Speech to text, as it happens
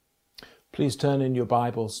Please turn in your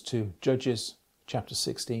Bibles to Judges chapter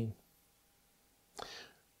 16.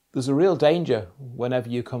 There's a real danger whenever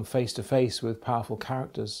you come face to face with powerful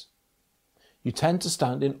characters. You tend to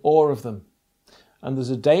stand in awe of them, and there's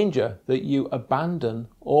a danger that you abandon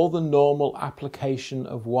all the normal application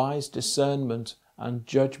of wise discernment and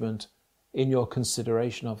judgment in your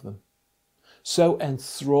consideration of them. So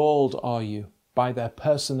enthralled are you by their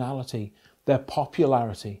personality, their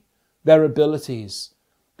popularity, their abilities,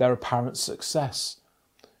 their apparent success.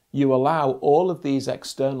 You allow all of these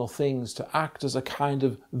external things to act as a kind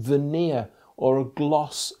of veneer or a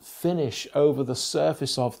gloss finish over the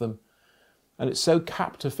surface of them. And it so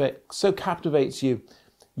captivates you,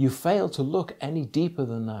 you fail to look any deeper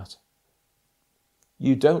than that.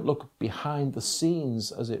 You don't look behind the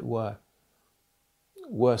scenes, as it were.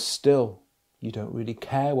 Worse still, you don't really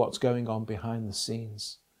care what's going on behind the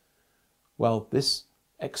scenes. Well, this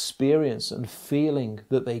experience and feeling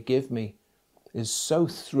that they give me is so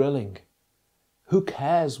thrilling. Who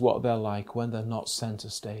cares what they're like when they're not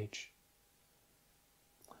centre stage?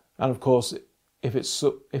 And of course, if it's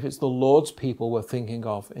the Lord's people we're thinking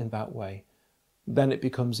of in that way, then it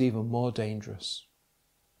becomes even more dangerous.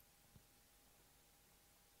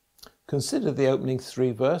 Consider the opening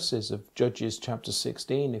 3 verses of Judges chapter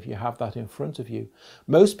 16 if you have that in front of you.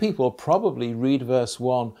 Most people probably read verse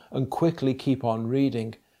 1 and quickly keep on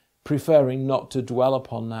reading, preferring not to dwell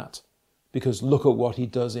upon that, because look at what he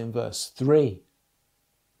does in verse 3.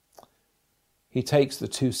 He takes the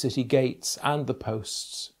 2 city gates and the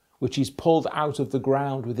posts, which he's pulled out of the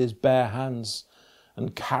ground with his bare hands,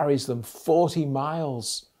 and carries them 40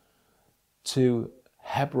 miles to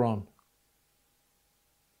Hebron.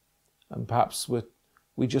 And perhaps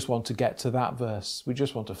we just want to get to that verse. We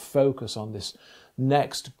just want to focus on this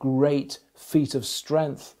next great feat of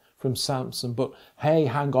strength from Samson. But hey,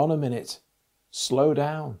 hang on a minute. Slow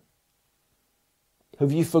down.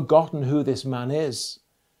 Have you forgotten who this man is?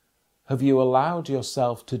 Have you allowed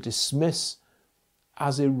yourself to dismiss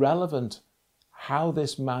as irrelevant how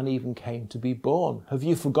this man even came to be born? Have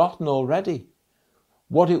you forgotten already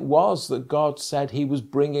what it was that God said he was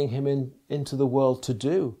bringing him into the world to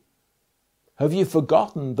do? Have you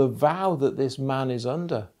forgotten the vow that this man is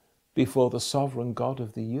under before the sovereign God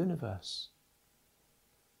of the universe?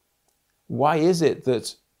 Why is it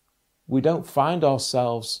that we don't find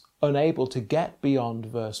ourselves unable to get beyond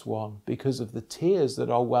verse 1 because of the tears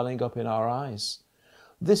that are welling up in our eyes?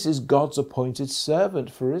 This is God's appointed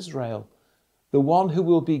servant for Israel, the one who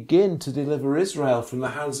will begin to deliver Israel from the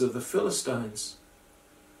hands of the Philistines.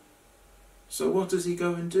 So what does he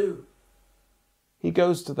go and do? He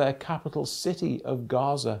goes to their capital city of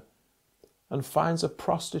Gaza and finds a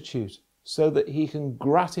prostitute so that he can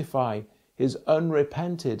gratify his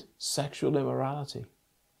unrepented sexual immorality.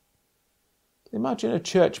 Imagine a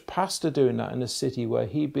church pastor doing that in a city where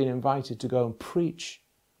he'd been invited to go and preach.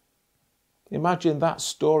 Imagine that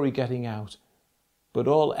story getting out, but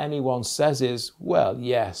all anyone says is, well,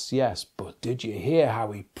 yes, but did you hear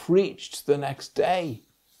how he preached the next day?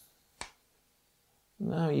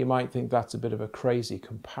 Now, you might think that's a bit of a crazy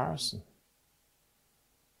comparison.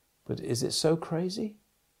 But is it so crazy?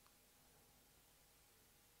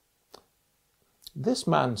 This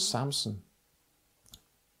man, Samson,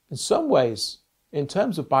 in some ways, in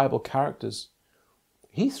terms of Bible characters,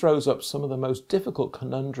 he throws up some of the most difficult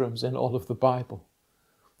conundrums in all of the Bible.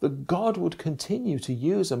 That God would continue to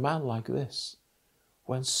use a man like this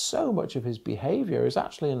when so much of his behavior is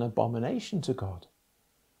actually an abomination to God.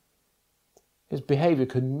 His behavior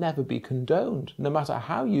could never be condoned, no matter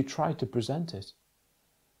how you try to present it.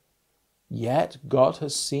 Yet God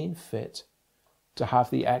has seen fit to have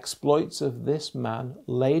the exploits of this man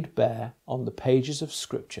laid bare on the pages of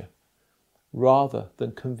Scripture, rather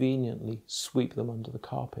than conveniently sweep them under the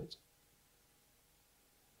carpet.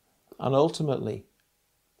 And ultimately,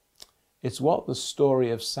 it's what the story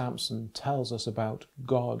of Samson tells us about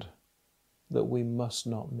God that we must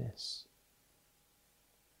not miss.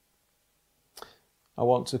 I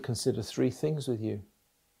want to consider 3 things with you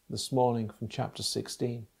this morning from chapter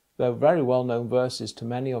 16. They're very well-known verses to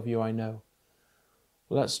many of you, I know.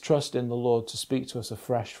 Let's trust in the Lord to speak to us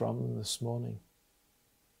afresh from them this morning.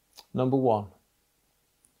 Number 1,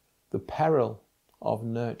 the peril of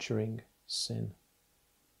nurturing sin.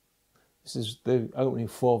 This is the opening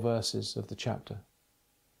 4 verses of the chapter.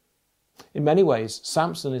 In many ways,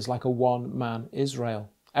 Samson is like a one-man Israel.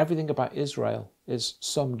 Everything about Israel is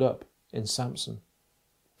summed up in Samson.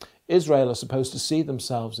 Israel are supposed to see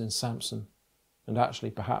themselves in Samson, and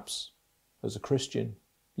actually perhaps as a Christian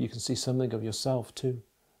you can see something of yourself too.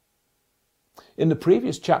 In the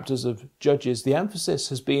previous chapters of Judges, the emphasis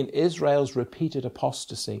has been Israel's repeated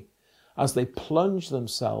apostasy as they plunge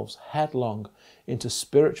themselves headlong into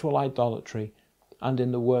spiritual idolatry and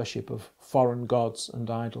in the worship of foreign gods and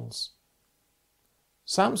idols.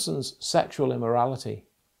 Samson's sexual immorality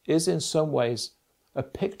is in some ways a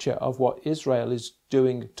picture of what Israel is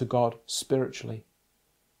doing to God spiritually.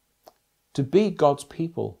 To be God's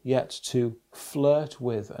people, yet to flirt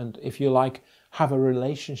with and, if you like, have a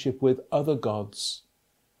relationship with other gods.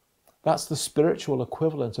 That's the spiritual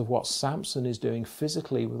equivalent of what Samson is doing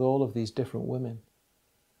physically with all of these different women.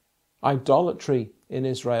 Idolatry in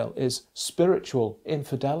Israel is spiritual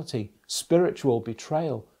infidelity, spiritual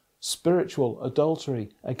betrayal, spiritual adultery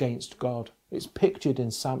against God. It's pictured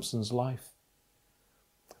in Samson's life.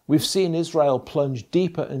 We've seen Israel plunge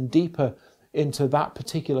deeper and deeper into that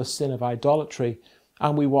particular sin of idolatry,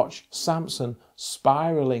 and we watch Samson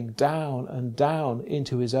spiraling down and down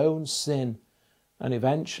into his own sin, and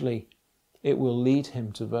eventually it will lead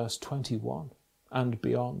him to verse 21 and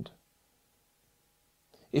beyond.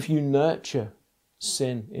 If you nurture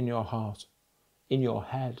sin in your heart, in your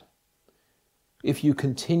head, if you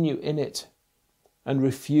continue in it and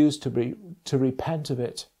refuse to repent of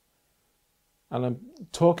it, and I'm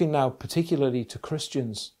talking now particularly to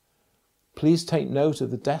Christians, please take note of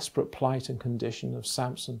the desperate plight and condition of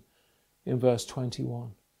Samson in verse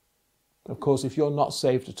 21. Of course, if you're not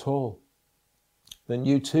saved at all, then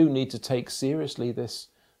you too need to take seriously this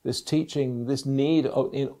teaching, this need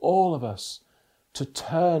in all of us to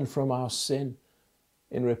turn from our sin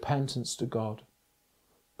in repentance to God.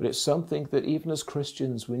 But it's something that even as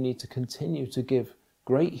Christians we need to continue to give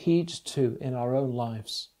great heed to in our own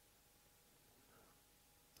lives.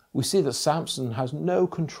 We see that Samson has no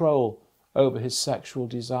control over his sexual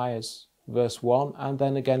desires, verse 1, and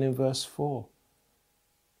then again in verse 4.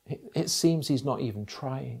 It seems he's not even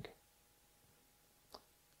trying.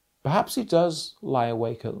 Perhaps he does lie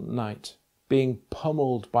awake at night, being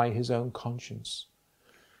pummeled by his own conscience,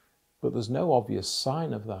 but there's no obvious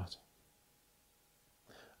sign of that.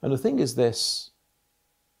 And the thing is this: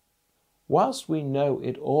 whilst we know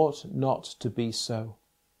it ought not to be so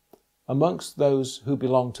amongst those who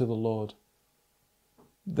belong to the Lord,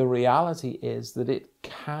 the reality is that it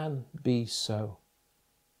can be so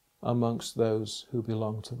amongst those who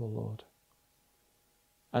belong to the Lord.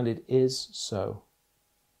 And it is so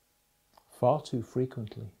far too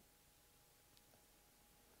frequently.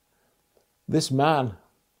 This man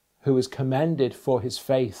who is commended for his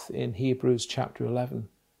faith in Hebrews chapter 11,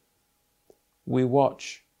 we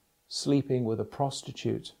watch sleeping with a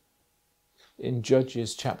prostitute in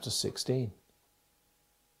Judges chapter 16.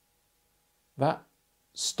 That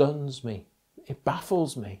stuns me. It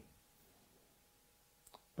baffles me.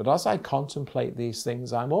 But as I contemplate these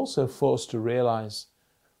things, I'm also forced to realize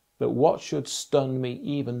that what should stun me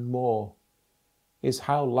even more is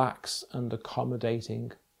how lax and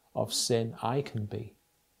accommodating of sin I can be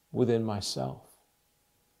within myself.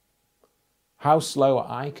 How slow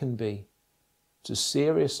I can be to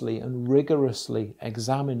seriously and rigorously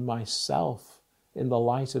examine myself in the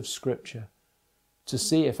light of Scripture to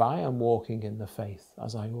see if I am walking in the faith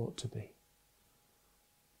as I ought to be.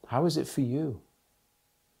 How is it for you?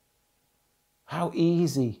 How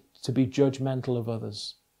easy to be judgmental of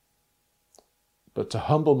others, but to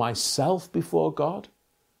humble myself before God,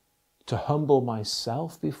 to humble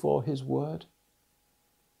myself before His Word,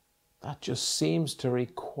 that just seems to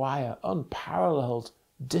require unparalleled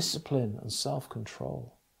discipline and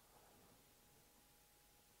self-control.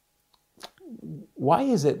 Why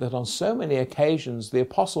is it that on so many occasions the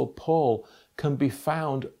Apostle Paul can be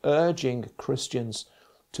found urging Christians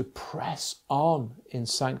to press on in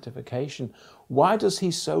sanctification? Why does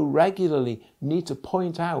he so regularly need to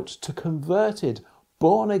point out to converted,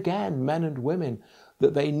 born-again men and women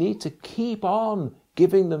that they need to keep on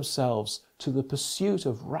giving themselves to the pursuit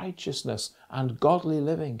of righteousness and godly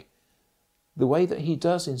living, the way that he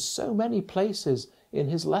does in so many places in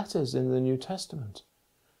his letters in the New Testament?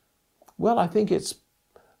 Well, I think it's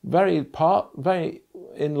very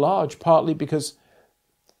in large partly because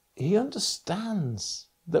he understands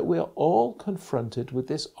that we are all confronted with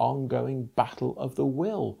this ongoing battle of the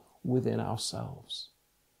will within ourselves.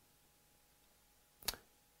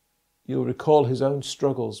 You'll recall his own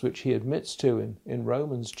struggles, which he admits to in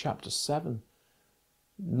Romans chapter 7,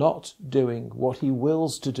 not doing what he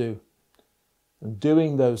wills to do and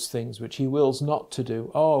doing those things which he wills not to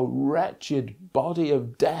do. Oh, wretched body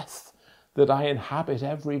of death that I inhabit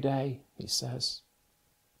every day, he says.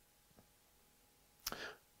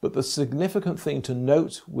 But the significant thing to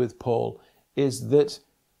note with Paul is that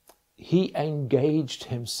he engaged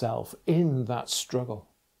himself in that struggle.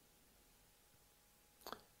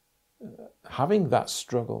 Having that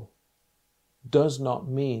struggle does not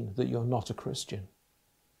mean that you're not a Christian.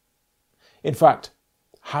 In fact,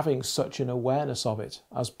 having such an awareness of it,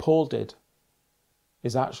 as Paul did,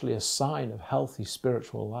 is actually a sign of healthy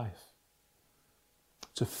spiritual life.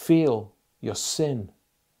 To feel your sin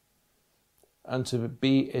and to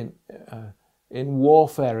be in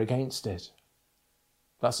warfare against it,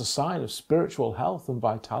 that's a sign of spiritual health and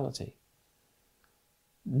vitality.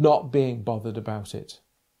 Not being bothered about it,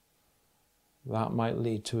 that might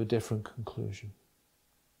lead to a different conclusion.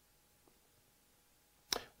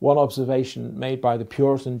 One observation made by the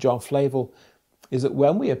Puritan John Flavel is that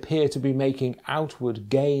when we appear to be making outward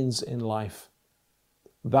gains in life,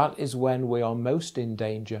 that is when we are most in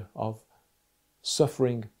danger of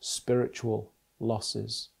suffering spiritual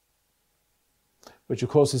losses. Which of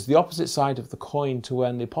course is the opposite side of the coin to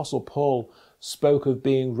when the Apostle Paul spoke of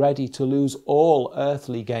being ready to lose all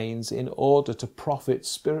earthly gains in order to profit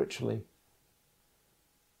spiritually.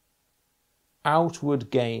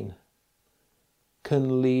 Outward gain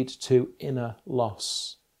can lead to inner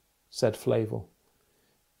loss, said Flavel.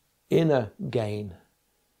 Inner gain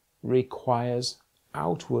requires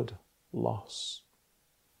outward loss.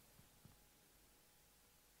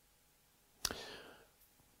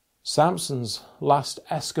 Samson's last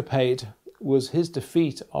escapade was his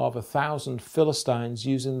defeat of 1,000 Philistines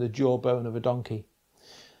using the jawbone of a donkey.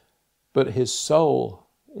 But his soul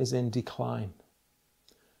is in decline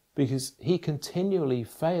because he continually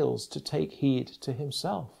fails to take heed to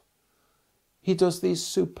himself. He does these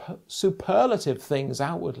superlative things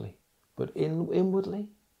outwardly, but inwardly,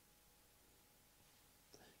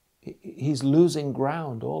 he's losing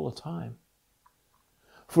ground all the time.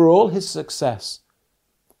 For all his success,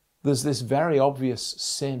 there's this very obvious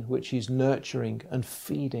sin which he's nurturing and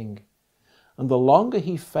feeding. And the longer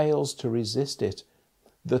he fails to resist it,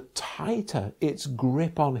 the tighter its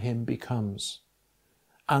grip on him becomes.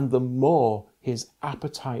 And the more his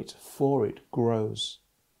appetite for it grows.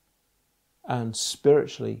 And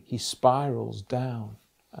spiritually, he spirals down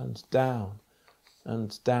and down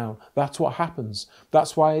and down. That's what happens.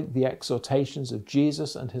 That's why the exhortations of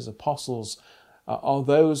Jesus and his apostles are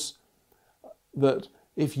those that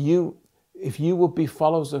if you would be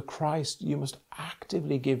followers of Christ, you must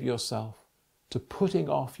actively give yourself to putting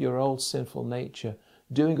off your old sinful nature,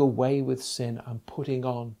 doing away with sin and putting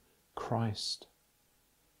on Christ.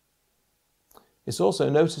 It's also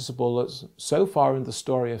noticeable that so far in the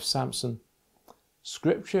story of Samson,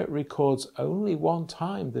 Scripture records only one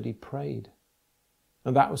time that he prayed.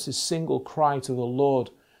 And that was his single cry to the Lord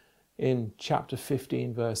in chapter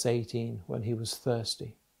 15, verse 18, when he was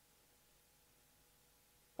thirsty.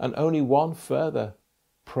 And only one further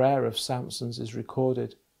prayer of Samson's is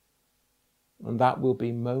recorded, and that will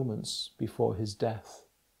be moments before his death,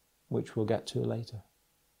 which we'll get to later.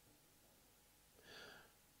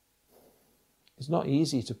 It's not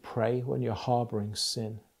easy to pray when you're harboring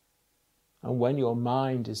sin, and when your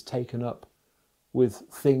mind is taken up with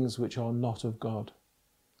things which are not of God.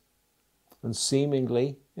 And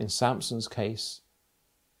seemingly, in Samson's case,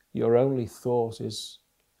 your only thought is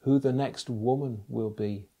who the next woman will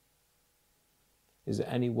be. Is it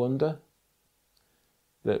any wonder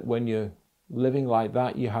that when you're living like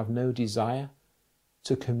that, you have no desire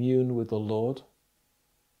to commune with the Lord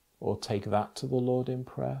or take that to the Lord in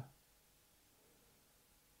prayer?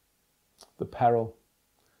 The peril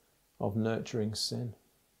of nurturing sin.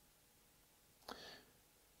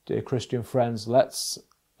 Dear Christian friends, let's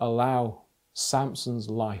allow Samson's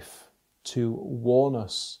life to warn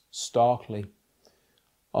us starkly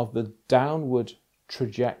of the downward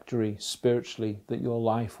trajectory spiritually that your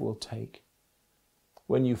life will take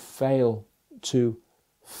when you fail to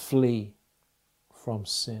flee from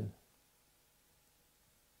sin.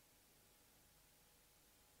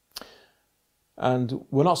 And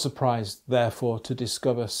we're not surprised, therefore, to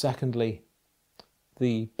discover, secondly,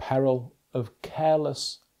 the peril of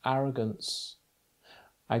careless arrogance.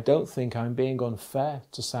 I don't think I'm being unfair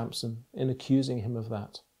to Samson in accusing him of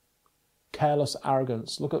that. Careless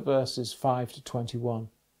arrogance. Look at verses 5 to 21.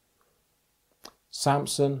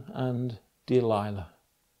 Samson and Delilah.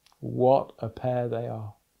 What a pair they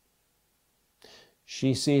are.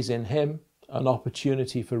 She sees in him an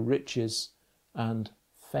opportunity for riches and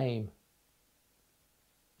fame.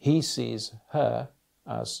 He sees her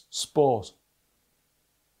as sport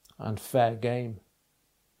and fair game.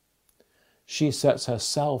 She sets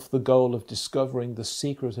herself the goal of discovering the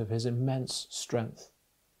secret of his immense strength.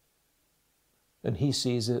 And he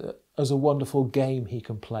sees it as a wonderful game he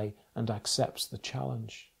can play and accepts the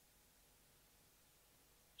challenge.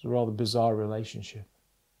 It's a rather bizarre relationship.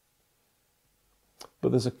 But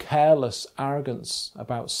there's a careless arrogance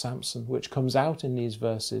about Samson which comes out in these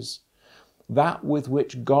verses. that with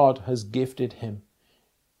which God has gifted him.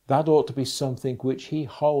 That ought to be something which he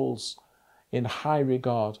holds in high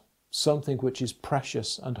regard, something which is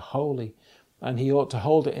precious and holy, and he ought to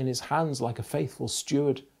hold it in his hands like a faithful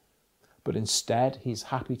steward. But instead, he's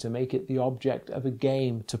happy to make it the object of a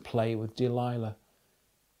game to play with Delilah.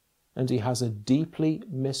 And he has a deeply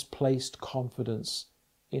misplaced confidence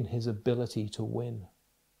in his ability to win.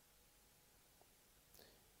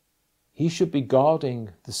 He should be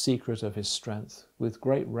guarding the secret of his strength with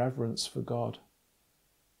great reverence for God.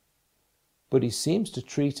 But he seems to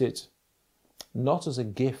treat it not as a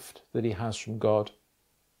gift that he has from God,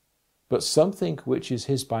 but something which is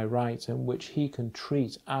his by right and which he can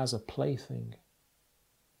treat as a plaything.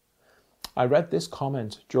 I read this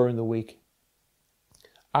comment during the week.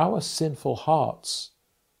 Our sinful hearts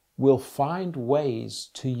will find ways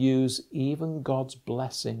to use even God's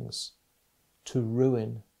blessings to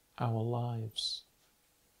ruin our lives.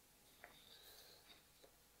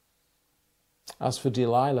 As for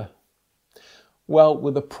Delilah, well,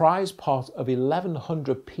 with a prize pot of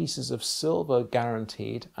 1,100 pieces of silver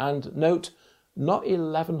guaranteed, and note, not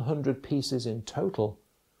 1,100 pieces in total,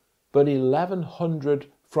 but 1,100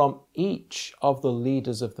 from each of the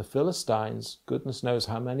leaders of the Philistines, goodness knows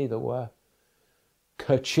how many there were.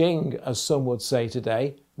 Ka-ching, as some would say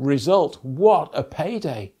today. Result, what a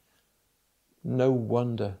payday! No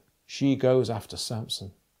wonder she goes after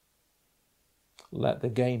Samson. Let the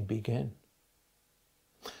game begin.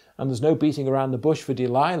 And there's no beating around the bush for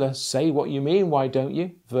Delilah. Say what you mean, why don't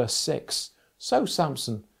you? Verse 6. So,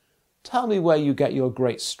 Samson, tell me where you get your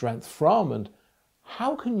great strength from, and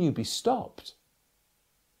how can you be stopped?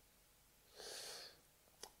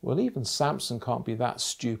 Well, even Samson can't be that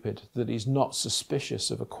stupid that he's not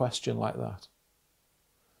suspicious of a question like that.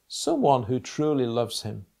 Someone who truly loves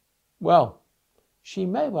him, well, she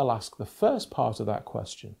may well ask the first part of that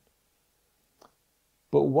question.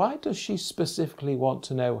 But why does she specifically want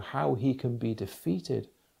to know how he can be defeated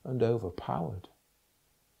and overpowered?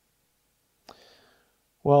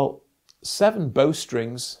 Well, 7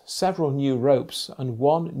 bowstrings, several new ropes, and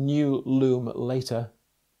 1 new loom later,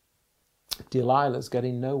 Delilah's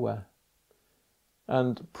getting nowhere.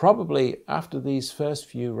 And probably after these first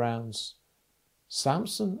few rounds,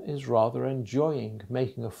 Samson is rather enjoying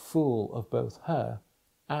making a fool of both her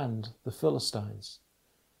and the Philistines,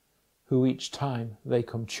 who each time they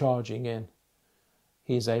come charging in,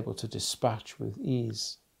 he is able to dispatch with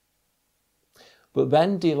ease. But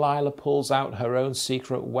then Delilah pulls out her own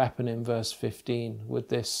secret weapon in verse 15 with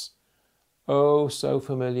this oh so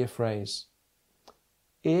familiar phrase,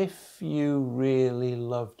 if you really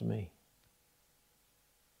loved me.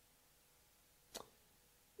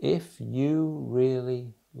 If you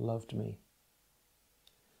really loved me.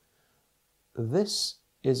 This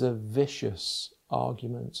is a vicious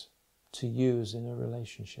argument to use in a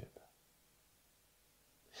relationship.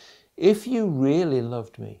 If you really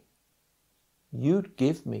loved me, you'd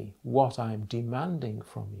give me what I'm demanding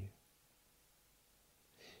from you.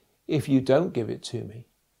 If you don't give it to me,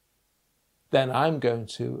 then I'm going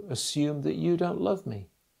to assume that you don't love me,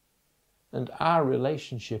 and our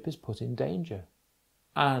relationship is put in danger,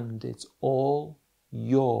 and it's all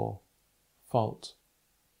your fault.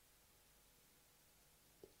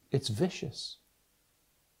 It's vicious.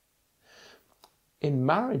 In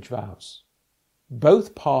marriage vows,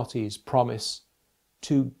 both parties promise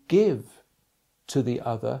to give to the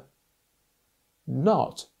other,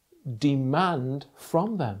 not demand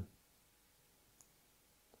from them.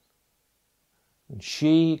 And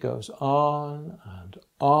she goes on and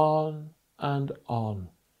on and on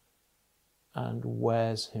and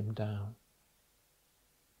wears him down.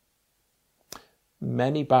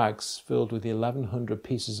 Many bags filled with 1,100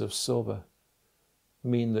 pieces of silver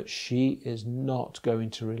mean that she is not going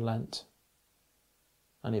to relent.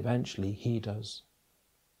 And eventually he does.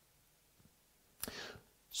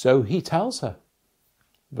 So he tells her,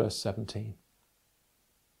 verse 17.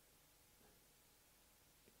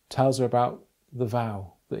 Tells her about the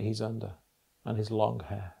vow that he's under and his long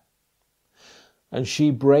hair. And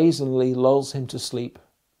she brazenly lulls him to sleep,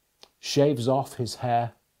 shaves off his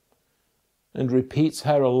hair, and repeats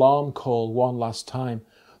her alarm call one last time.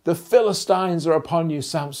 The Philistines are upon you,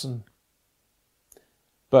 Samson.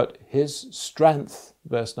 But his strength,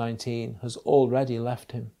 verse 19, has already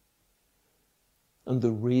left him. And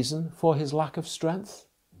the reason for his lack of strength?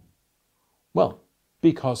 Well,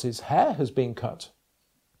 because his hair has been cut.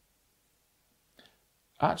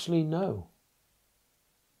 Actually, no.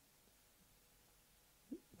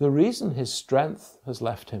 The reason his strength has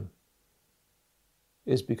left him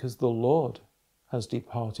is because the Lord has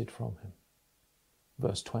departed from him.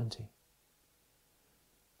 Verse 20.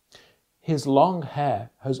 His long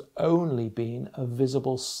hair has only been a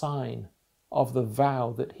visible sign of the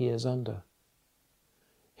vow that he is under.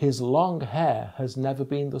 His long hair has never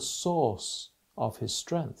been the source of his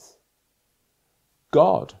strength.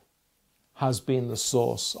 God has been the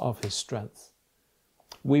source of his strength.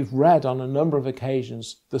 We've read on a number of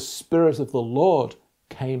occasions, the Spirit of the Lord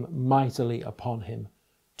came mightily upon him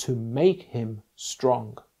to make him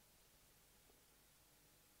strong.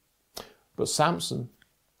 But Samson,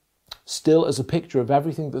 still as a picture of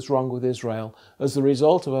everything that's wrong with Israel, as the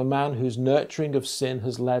result of a man whose nurturing of sin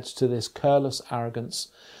has led to this careless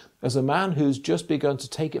arrogance, as a man who's just begun to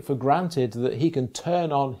take it for granted that he can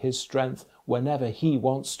turn on his strength whenever he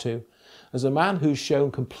wants to, as a man who's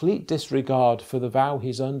shown complete disregard for the vow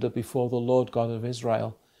he's under before the Lord God of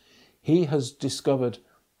Israel, he has discovered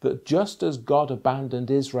that just as God abandoned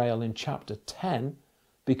Israel in chapter 10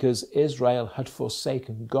 because Israel had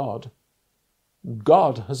forsaken God,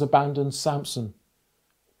 God has abandoned Samson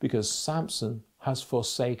because Samson has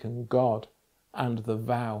forsaken God and the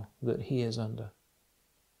vow that he is under.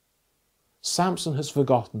 Samson has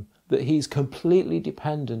forgotten that he's completely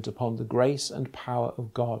dependent upon the grace and power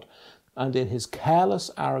of God, and in his careless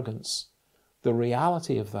arrogance, the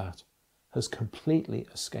reality of that has completely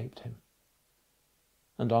escaped him.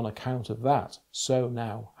 And on account of that, so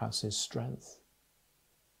now has his strength.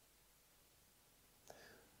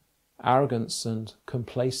 Arrogance and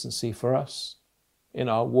complacency for us in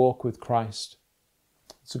our walk with Christ,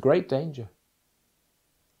 it's a great danger.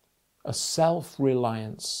 A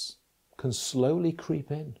self-reliance can slowly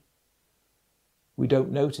creep in. We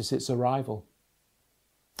don't notice its arrival.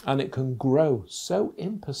 And it can grow so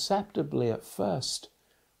imperceptibly at first,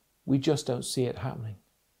 we just don't see it happening.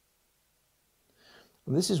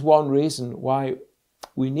 And this is one reason why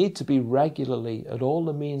we need to be regularly at all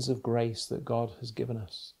the means of grace that God has given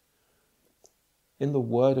us. In the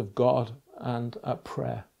Word of God and at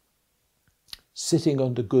prayer. Sitting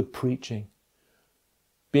under good preaching.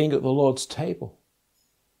 Being at the Lord's table.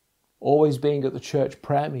 Always being at the church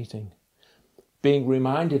prayer meeting. Being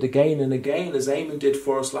reminded again and again, as Eamon did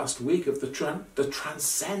for us last week, of the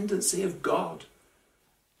transcendency of God.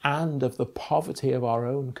 And of the poverty of our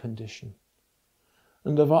own condition.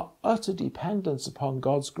 And of our utter dependence upon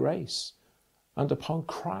God's grace. And upon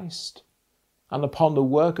Christ. And upon the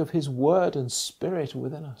work of his word and spirit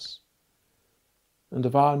within us. And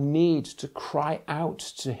of our need to cry out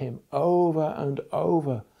to him over and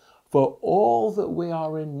over for all that we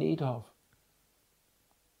are in need of,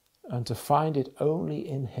 and to find it only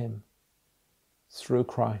in him, through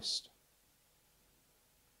Christ.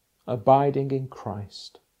 Abiding in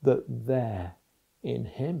Christ, that there, in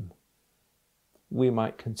him, we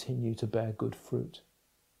might continue to bear good fruit.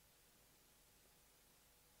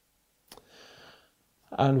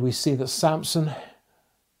 And we see that Samson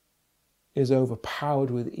is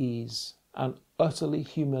overpowered with ease and utterly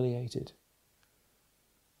humiliated.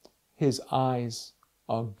 His eyes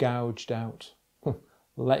are gouged out.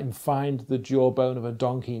 Let him find the jawbone of a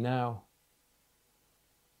donkey now.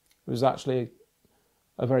 It was actually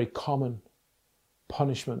a very common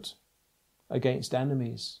punishment against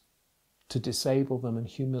enemies to disable them and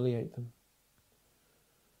humiliate them.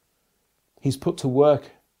 He's put to work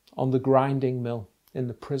on the grinding mill in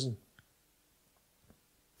the prison.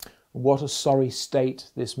 What a sorry state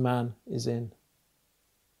this man is in.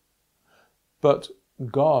 But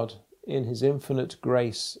God, in his infinite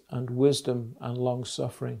grace and wisdom and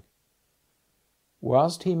long-suffering,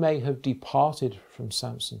 whilst he may have departed from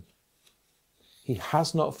Samson, he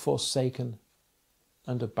has not forsaken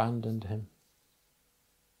and abandoned him.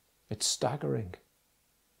 It's staggering.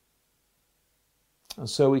 And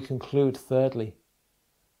so we conclude, thirdly,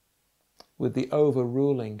 with the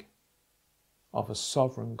overruling of a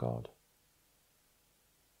sovereign God.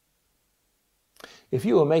 If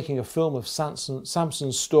you were making a film of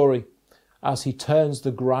Samson's story as he turns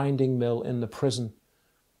the grinding mill in the prison,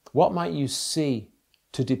 what might you see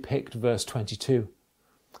to depict verse 22?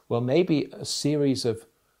 Well, maybe a series of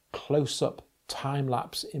close-up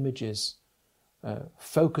time-lapse images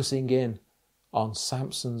focusing in on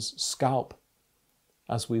Samson's scalp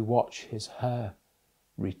as we watch his hair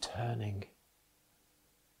returning.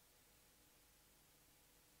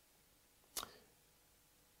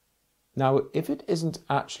 Now, if it isn't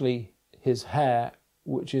actually his hair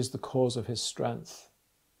which is the cause of his strength,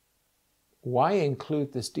 why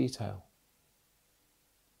include this detail?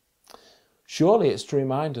 Surely it's to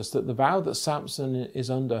remind us that the vow that Samson is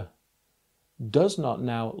under does not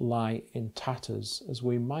now lie in tatters as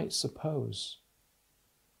we might suppose.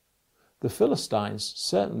 The Philistines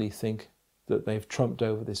certainly think that they've trumped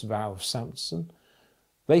over this vow of Samson.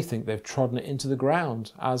 They think they've trodden it into the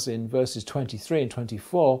ground, as in verses 23 and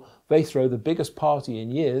 24, they throw the biggest party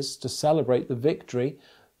in years to celebrate the victory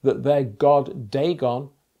that their god Dagon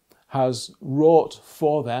has wrought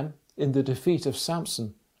for them in the defeat of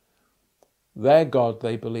Samson. Their God,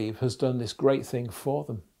 they believe, has done this great thing for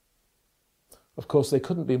them. Of course, they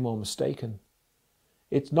couldn't be more mistaken.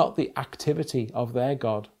 It's not the activity of their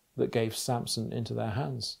God that gave Samson into their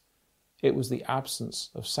hands. It was the absence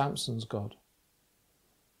of Samson's God.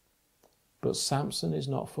 But Samson is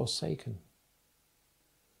not forsaken.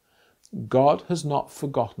 God has not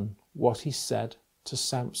forgotten what he said to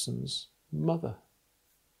Samson's mother.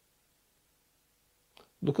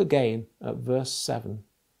 Look again at verse 7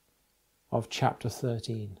 of chapter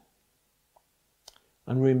 13.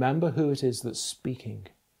 And remember who it is that's speaking.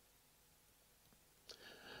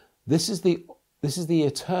 This is the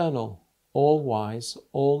eternal, all-wise,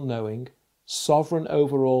 all-knowing, sovereign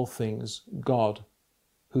over all things, God,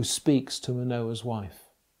 who speaks to Manoah's wife.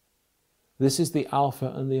 This is the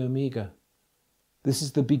Alpha and the Omega. This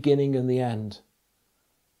is the beginning and the end.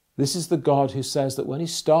 This is the God who says that when he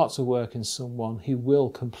starts a work in someone, he will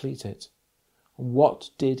complete it. And what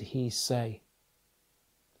did he say?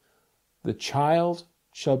 The child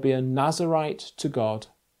shall be a Nazarite to God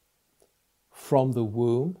from the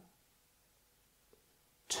womb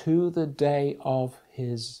to the day of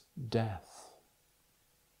his death.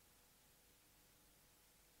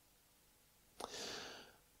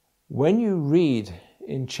 When you read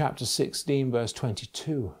in chapter 16, verse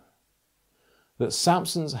 22, that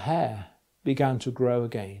Samson's hair began to grow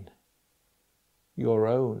again, your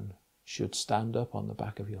own should stand up on the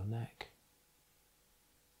back of your neck.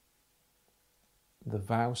 The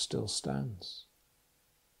vow still stands.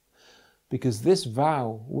 Because this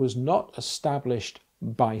vow was not established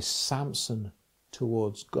by Samson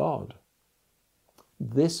towards God.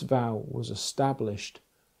 This vow was established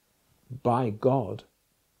by God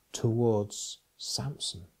towards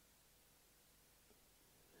Samson.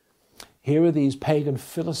 Here are these pagan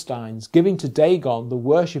Philistines giving to Dagon the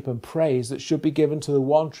worship and praise that should be given to the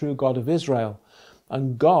one true God of Israel.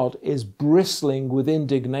 And God is bristling with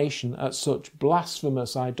indignation at such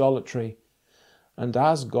blasphemous idolatry. And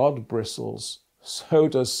as God bristles, so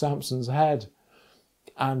does Samson's head.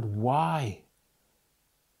 And why?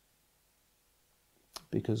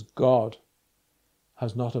 Because God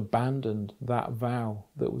has not abandoned that vow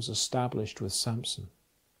that was established with Samson.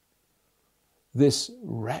 This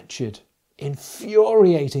wretched,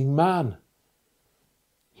 infuriating man,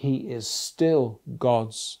 he is still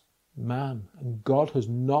God's man, and God has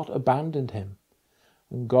not abandoned him,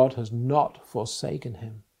 and God has not forsaken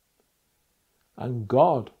him, and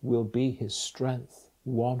God will be his strength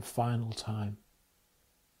one final time.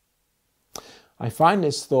 I find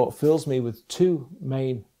this thought fills me with two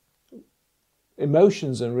main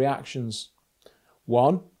emotions and reactions.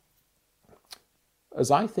 One, as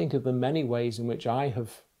I think of the many ways in which I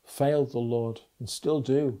have failed the Lord and still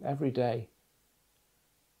do every day,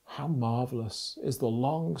 how marvellous is the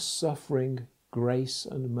long-suffering grace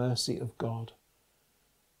and mercy of God,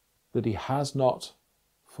 that he has not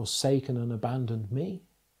forsaken and abandoned me.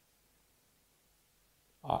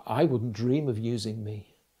 I wouldn't dream of using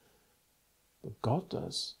me, but God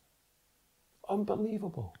does.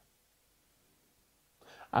 Unbelievable.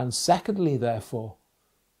 And secondly, therefore,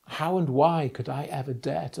 how and why could I ever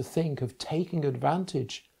dare to think of taking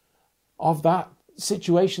advantage of that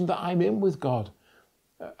situation that I'm in with God?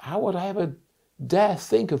 How would I ever dare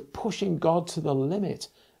think of pushing God to the limit,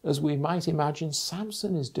 as we might imagine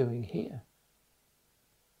Samson is doing here?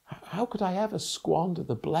 How could I ever squander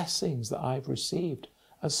the blessings that I've received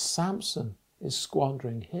as Samson is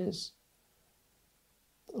squandering his?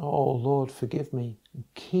 Oh Lord, forgive me and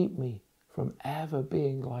keep me from ever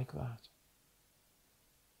being like that.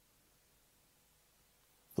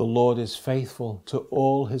 The Lord is faithful to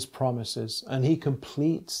all his promises, and he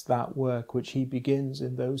completes that work which he begins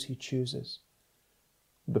in those he chooses.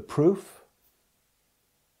 The proof?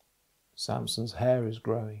 Samson's hair is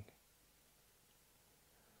growing.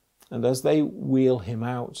 And as they wheel him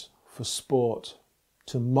out for sport,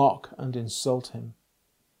 to mock and insult him,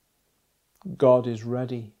 God is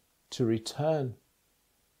ready to return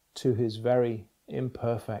to his very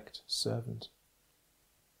imperfect servant.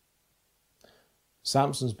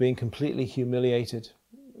 Samson's being completely humiliated.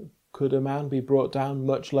 Could a man be brought down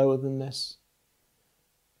much lower than this?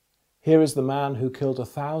 Here is the man who killed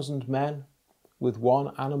 1,000 men with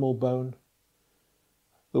one animal bone,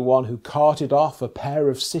 the one who carted off a pair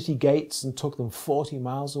of city gates and took them 40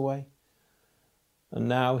 miles away. And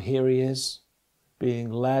now here he is,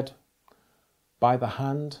 being led by the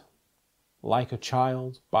hand, like a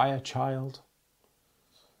child, by a child,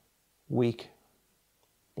 weak,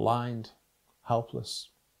 blind, helpless.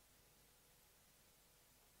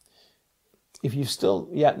 If you've still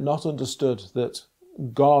yet not understood that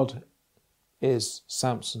God is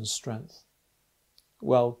Samson's strength,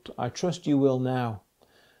 well, I trust you will now,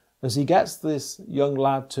 as he gets this young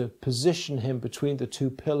lad to position him between the two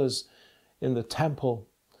pillars in the temple,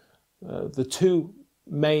 the two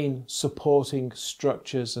main supporting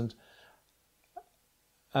structures, and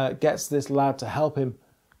gets this lad to help him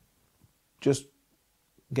just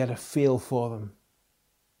get a feel for them.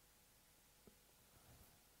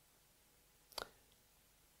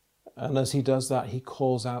 And as he does that, he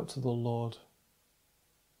calls out to the Lord.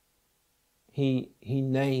 He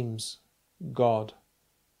names God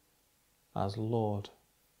as Lord.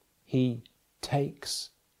 He takes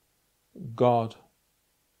God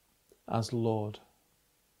as Lord.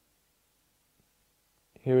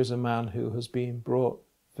 Here is a man who has been brought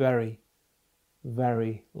very,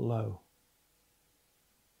 very low.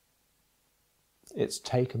 It's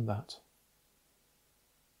taken that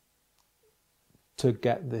to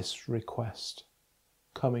get this request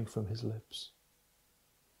coming from his lips.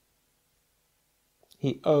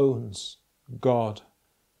 He owns God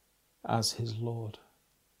as his Lord.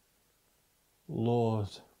 Lord,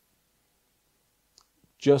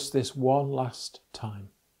 just this one last time,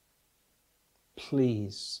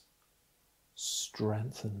 please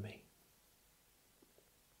strengthen me.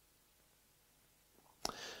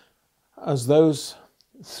 As those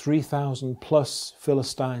 3,000 plus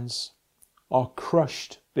Philistines are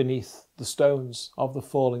crushed beneath the stones of the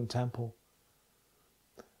falling temple,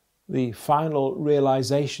 the final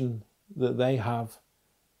realization that they have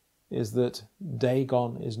is that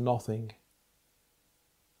Dagon is nothing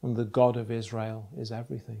and the God of Israel is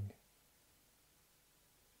everything.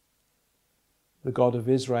 The God of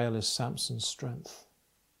Israel is Samson's strength.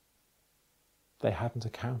 They hadn't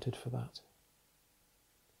accounted for that.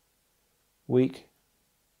 Weak,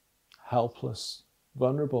 helpless,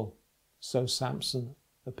 vulnerable, so Samson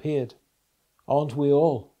appeared. Aren't we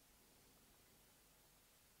all?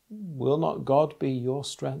 Will not God be your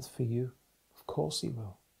strength for you? Of course he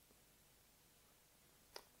will.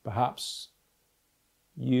 Perhaps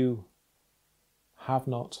you have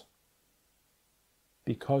not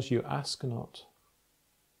because you ask not.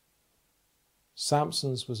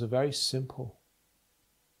 Samson's was a very simple,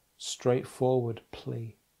 straightforward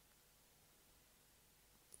plea.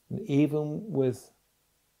 And even with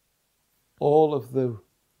all of the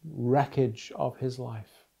wreckage of his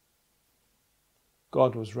life,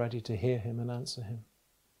 God was ready to hear him and answer him.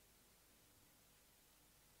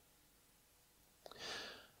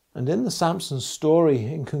 And in the Samson story,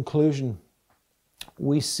 in conclusion,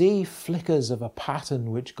 we see flickers of a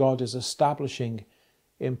pattern which God is establishing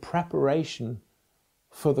in preparation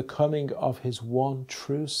for the coming of his one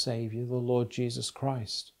true Saviour, the Lord Jesus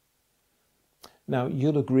Christ. Now,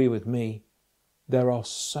 you'll agree with me, there are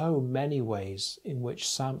so many ways in which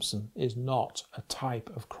Samson is not a type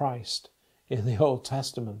of Christ in the Old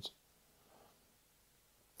Testament.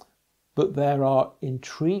 But there are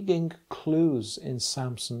intriguing clues in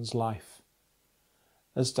Samson's life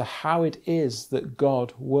as to how it is that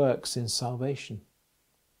God works in salvation.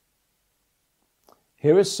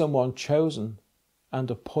 Here is someone chosen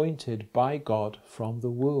and appointed by God from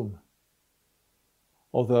the womb.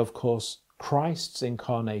 Although, of course, Christ's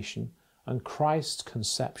incarnation and Christ's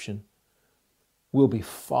conception will be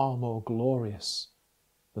far more glorious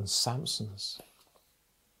than Samson's.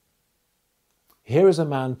 Here is a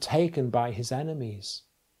man taken by his enemies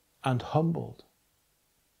and humbled.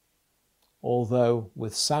 Although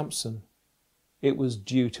with Samson it was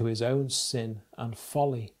due to his own sin and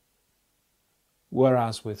folly,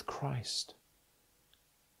 whereas with Christ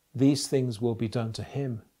these things will be done to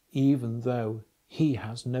him even though he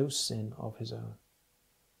has no sin of his own.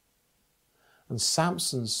 And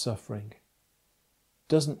Samson's suffering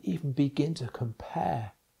doesn't even begin to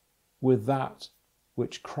compare with that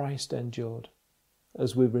which Christ endured,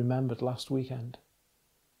 as we remembered last weekend.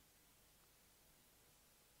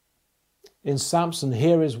 In Samson,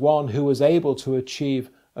 here is one who was able to achieve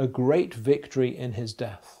a great victory in his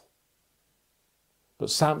death. But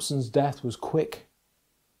Samson's death was quick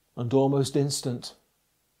and almost instant,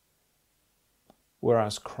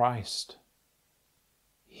 whereas Christ,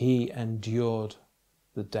 he endured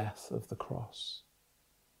the death of the cross.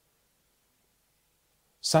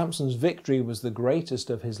 Samson's victory was the greatest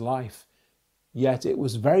of his life, yet it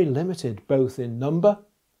was very limited both in number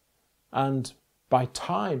and by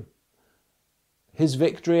time. His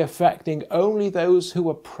victory affecting only those who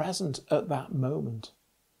were present at that moment,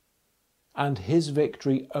 and his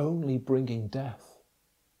victory only bringing death.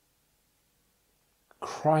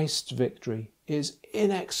 Christ's victory is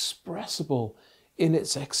inexpressible in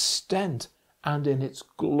its extent and in its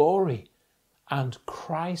glory, and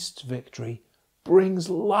Christ's victory brings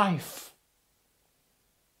life.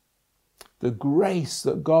 The grace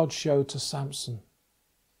that God showed to Samson.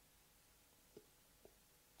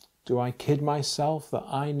 Do I kid myself that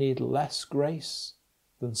I need less grace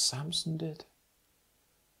than Samson did?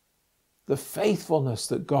 The faithfulness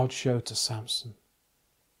that God showed to Samson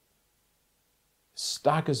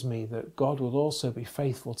staggers me that God will also be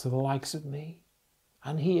faithful to the likes of me.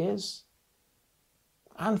 And he is.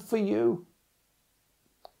 And for you.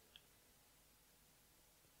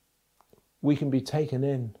 We can be taken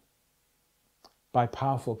in by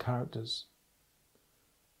powerful characters.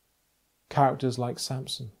 Characters like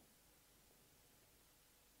Samson.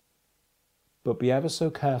 But be ever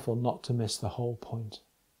so careful not to miss the whole point.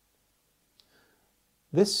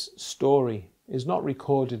 This story is not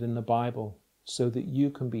recorded in the Bible so that you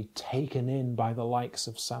can be taken in by the likes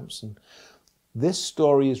of Samson. This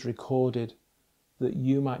story is recorded that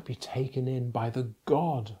you might be taken in by the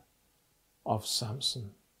God of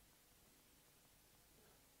Samson.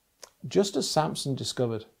 Just as Samson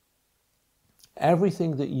discovered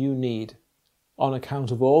everything that you need on account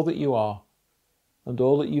of all that you are and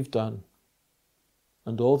all that you've done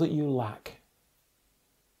and all that you lack,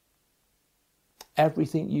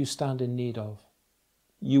 everything you stand in need of,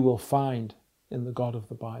 you will find in the God of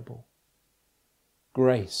the Bible.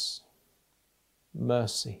 Grace,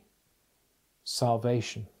 mercy,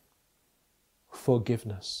 salvation,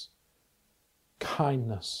 forgiveness,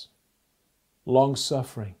 kindness,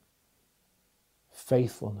 long-suffering,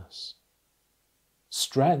 faithfulness,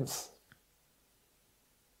 strength,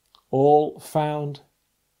 all found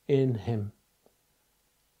in him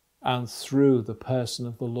and through the person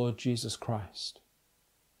of the Lord Jesus Christ.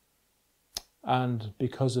 And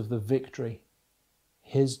because of the victory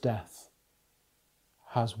his death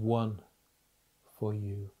has won for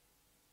you.